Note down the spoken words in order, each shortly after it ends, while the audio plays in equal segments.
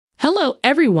Hello,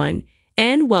 everyone,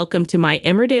 and welcome to my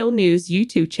Emmerdale News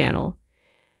YouTube channel.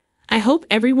 I hope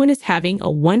everyone is having a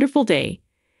wonderful day.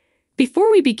 Before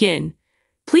we begin,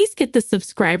 please hit the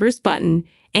subscribers button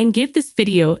and give this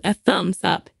video a thumbs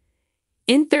up.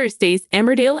 In Thursday's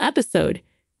Emmerdale episode,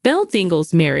 Belle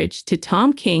Dingle's marriage to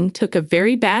Tom King took a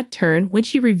very bad turn when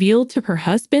she revealed to her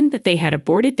husband that they had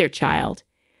aborted their child.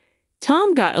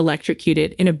 Tom got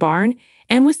electrocuted in a barn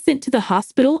and was sent to the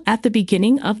hospital at the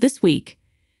beginning of this week.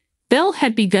 Belle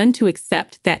had begun to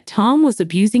accept that Tom was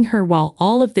abusing her while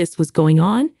all of this was going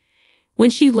on. When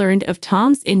she learned of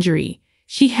Tom's injury,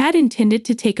 she had intended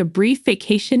to take a brief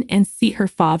vacation and see her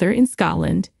father in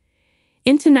Scotland.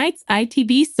 In tonight's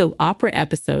ITV soap opera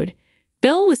episode,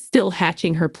 Belle was still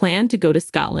hatching her plan to go to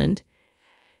Scotland.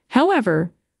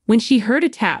 However, when she heard a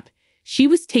tap, she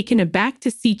was taken aback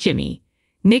to see Jimmy,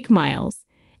 Nick Miles,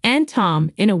 and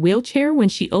Tom in a wheelchair when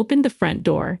she opened the front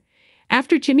door.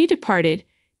 After Jimmy departed,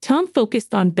 Tom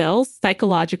focused on Belle's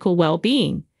psychological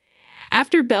well-being.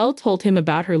 After Belle told him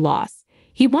about her loss,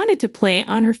 he wanted to play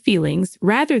on her feelings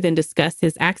rather than discuss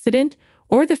his accident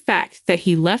or the fact that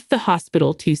he left the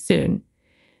hospital too soon.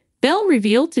 Belle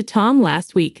revealed to Tom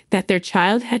last week that their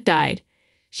child had died.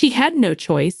 She had no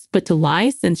choice but to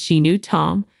lie since she knew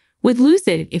Tom would lose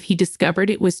it if he discovered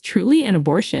it was truly an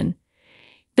abortion.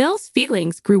 Belle's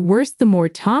feelings grew worse the more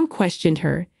Tom questioned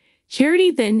her.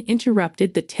 Charity then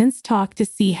interrupted the tense talk to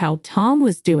see how Tom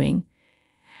was doing.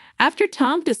 After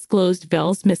Tom disclosed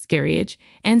Belle's miscarriage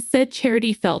and said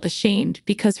Charity felt ashamed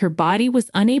because her body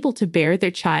was unable to bear their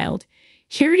child,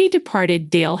 Charity departed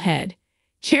Dale Head.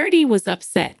 Charity was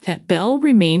upset that Belle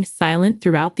remained silent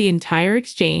throughout the entire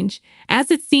exchange, as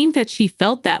it seemed that she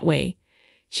felt that way.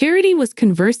 Charity was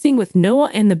conversing with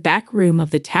Noah in the back room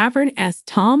of the tavern as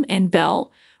Tom and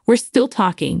Belle were still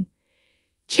talking.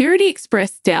 Charity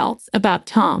expressed doubts about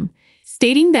Tom,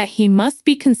 stating that he must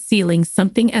be concealing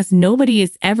something as nobody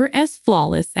is ever as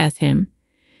flawless as him.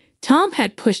 Tom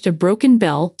had pushed a broken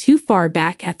Belle too far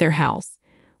back at their house.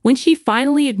 When she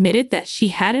finally admitted that she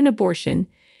had an abortion,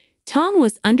 Tom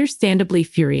was understandably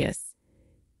furious.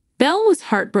 Belle was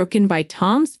heartbroken by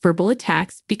Tom's verbal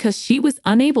attacks because she was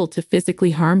unable to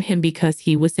physically harm him because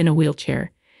he was in a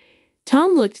wheelchair.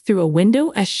 Tom looked through a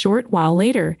window a short while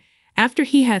later, after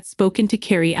he had spoken to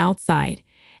Carrie outside,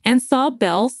 and saw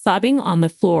Belle sobbing on the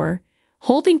floor,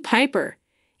 holding Piper.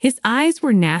 His eyes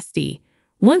were nasty.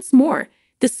 Once more,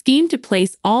 the scheme to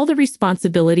place all the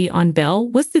responsibility on Belle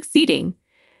was succeeding.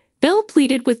 Belle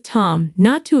pleaded with Tom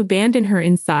not to abandon her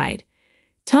inside.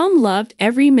 Tom loved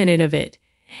every minute of it,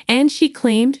 and she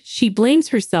claimed she blames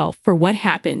herself for what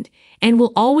happened and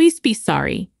will always be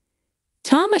sorry.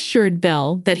 Tom assured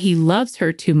Belle that he loves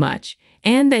her too much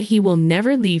and that he will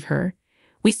never leave her.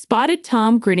 We spotted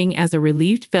Tom grinning as a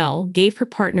relieved Belle gave her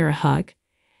partner a hug.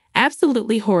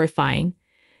 Absolutely horrifying.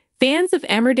 Fans of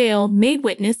Emmerdale may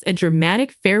witness a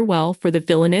dramatic farewell for the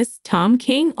villainous Tom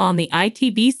King on the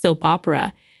ITV soap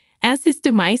opera, as his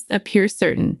demise appears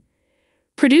certain.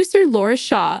 Producer Laura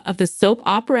Shaw of the soap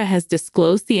opera has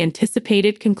disclosed the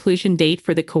anticipated conclusion date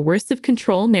for the coercive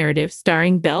control narrative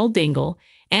starring Belle Dingle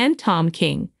and Tom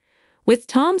King. With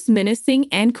Tom's menacing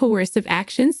and coercive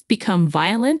actions become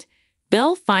violent,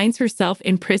 Belle finds herself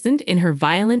imprisoned in her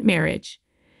violent marriage.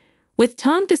 With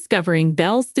Tom discovering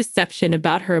Belle's deception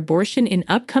about her abortion in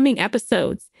upcoming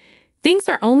episodes, things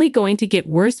are only going to get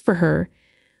worse for her.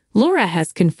 Laura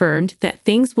has confirmed that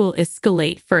things will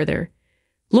escalate further.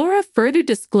 Laura further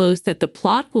disclosed that the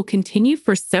plot will continue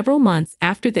for several months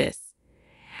after this.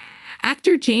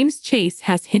 Actor James Chase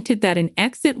has hinted that an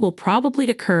exit will probably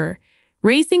occur,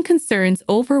 raising concerns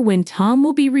over when Tom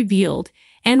will be revealed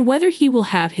and whether he will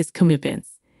have his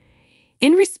comeuppance.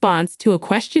 In response to a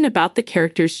question about the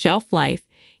character's shelf life,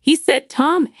 he said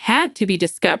Tom had to be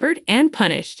discovered and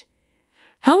punished.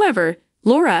 However,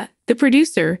 Laura, the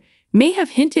producer, may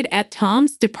have hinted at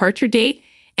Tom's departure date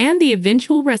and the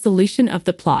eventual resolution of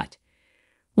the plot.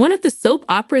 One of the soap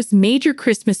opera's major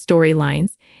Christmas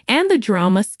storylines and the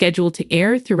drama scheduled to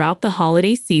air throughout the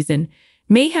holiday season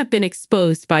may have been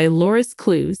exposed by Laura's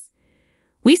clues.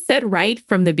 We said right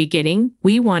from the beginning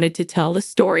we wanted to tell the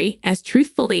story as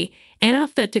truthfully and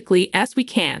authentically as we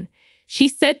can, she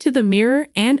said to the Mirror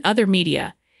and other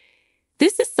media.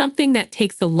 This is something that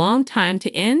takes a long time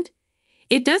to end.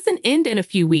 It doesn't end in a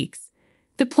few weeks.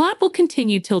 The plot will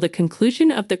continue till the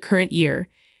conclusion of the current year.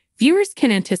 Viewers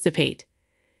can anticipate.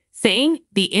 Saying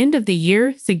the end of the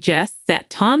year suggests that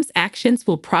Tom's actions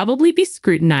will probably be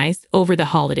scrutinized over the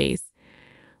holidays.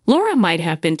 Laura might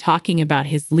have been talking about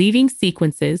his leaving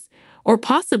sequences, or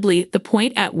possibly the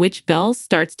point at which Belle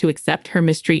starts to accept her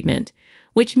mistreatment,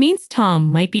 which means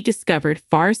Tom might be discovered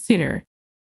far sooner.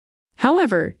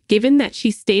 However, given that she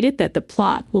stated that the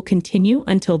plot will continue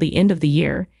until the end of the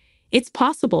year, it's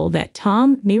possible that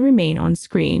Tom may remain on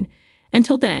screen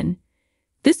until then.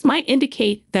 This might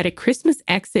indicate that a Christmas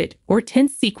exit or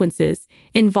tense sequences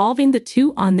involving the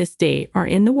two on this day are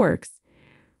in the works.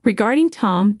 Regarding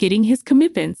Tom getting his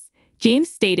comeuppance, James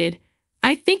stated,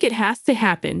 "I think it has to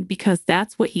happen because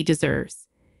that's what he deserves.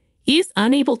 He is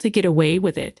unable to get away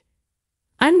with it.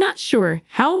 I'm not sure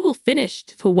how it will finish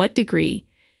to what degree.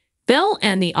 Belle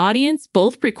and the audience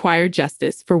both require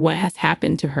justice for what has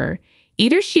happened to her.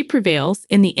 Either she prevails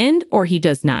in the end or he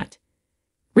does not."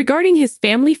 Regarding his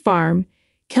family farm,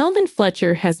 Kelvin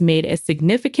Fletcher has made a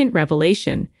significant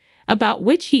revelation about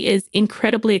which he is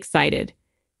incredibly excited.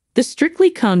 The Strictly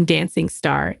Come Dancing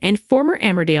star and former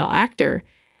Emmerdale actor,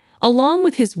 along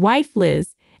with his wife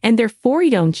Liz and their 4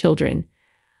 young children,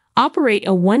 operate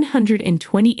a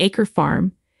 120-acre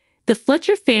farm. The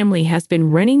Fletcher family has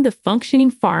been running the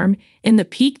functioning farm in the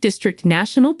Peak District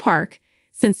National Park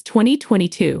since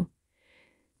 2022.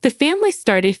 The family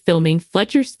started filming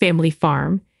Fletcher's Family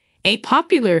Farm, a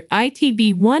popular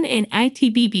ITV1 and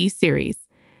ITVB series,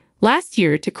 last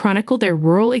year to chronicle their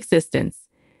rural existence.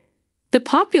 The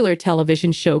popular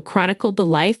television show chronicled the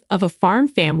life of a farm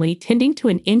family tending to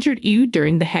an injured ewe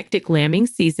during the hectic lambing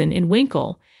season in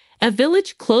Winkle, a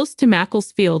village close to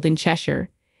Macclesfield in Cheshire.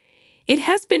 It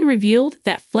has been revealed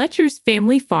that Fletcher's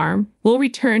Family Farm will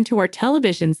return to our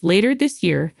televisions later this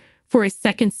year for a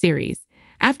second series,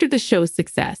 after the show's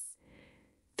success.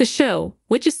 The show,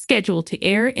 which is scheduled to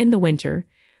air in the winter,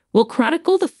 will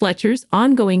chronicle the Fletchers'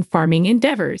 ongoing farming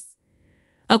endeavors.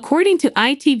 According to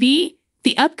ITV,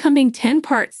 the upcoming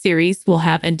 10-part series will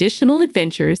have additional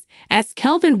adventures as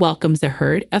Kelvin welcomes a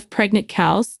herd of pregnant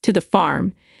cows to the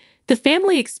farm. The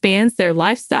family expands their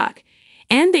livestock,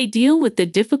 and they deal with the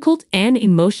difficult and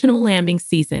emotional lambing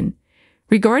season.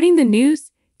 Regarding the news,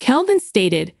 Kelvin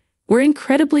stated, "We're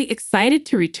incredibly excited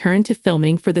to return to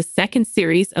filming for the second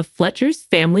series of Fletcher's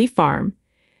Family Farm.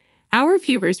 Our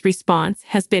viewers' response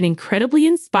has been incredibly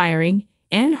inspiring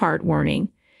and heartwarming.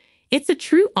 It's a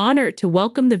true honor to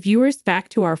welcome the viewers back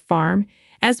to our farm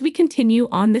as we continue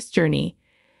on this journey."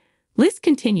 Liz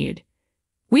continued,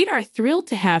 "We are thrilled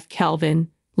to have Kelvin,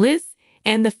 Liz,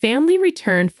 and the family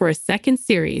return for a second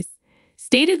series,"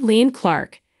 stated Leon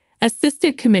Clark,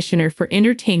 Assistant Commissioner for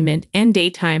Entertainment and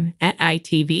Daytime at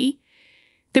ITV.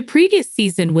 "The previous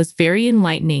season was very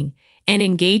enlightening and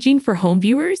engaging for home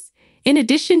viewers, in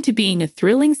addition to being a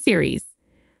thrilling series.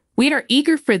 We are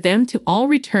eager for them to all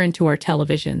return to our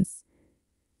televisions.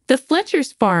 The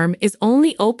Fletcher's farm is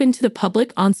only open to the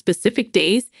public on specific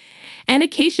days and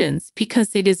occasions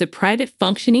because it is a private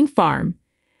functioning farm.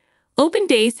 Open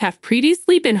days have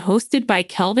previously been hosted by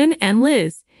Kelvin and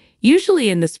Liz, usually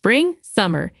in the spring,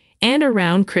 summer, and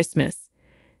around Christmas.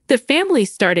 The family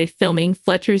started filming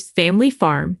Fletcher's Family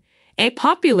Farm, a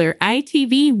popular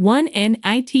ITV1 and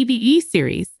ITVE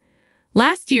series,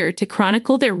 last year to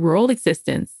chronicle their rural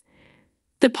existence.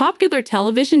 The popular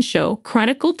television show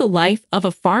chronicled the life of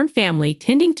a farm family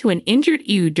tending to an injured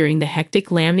ewe during the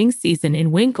hectic lambing season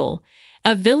in Winkle,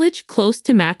 a village close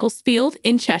to Macclesfield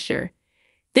in Cheshire.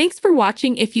 Thanks for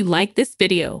watching. If you like this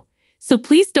video, so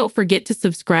please don't forget to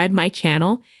subscribe my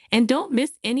channel and don't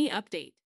miss any update.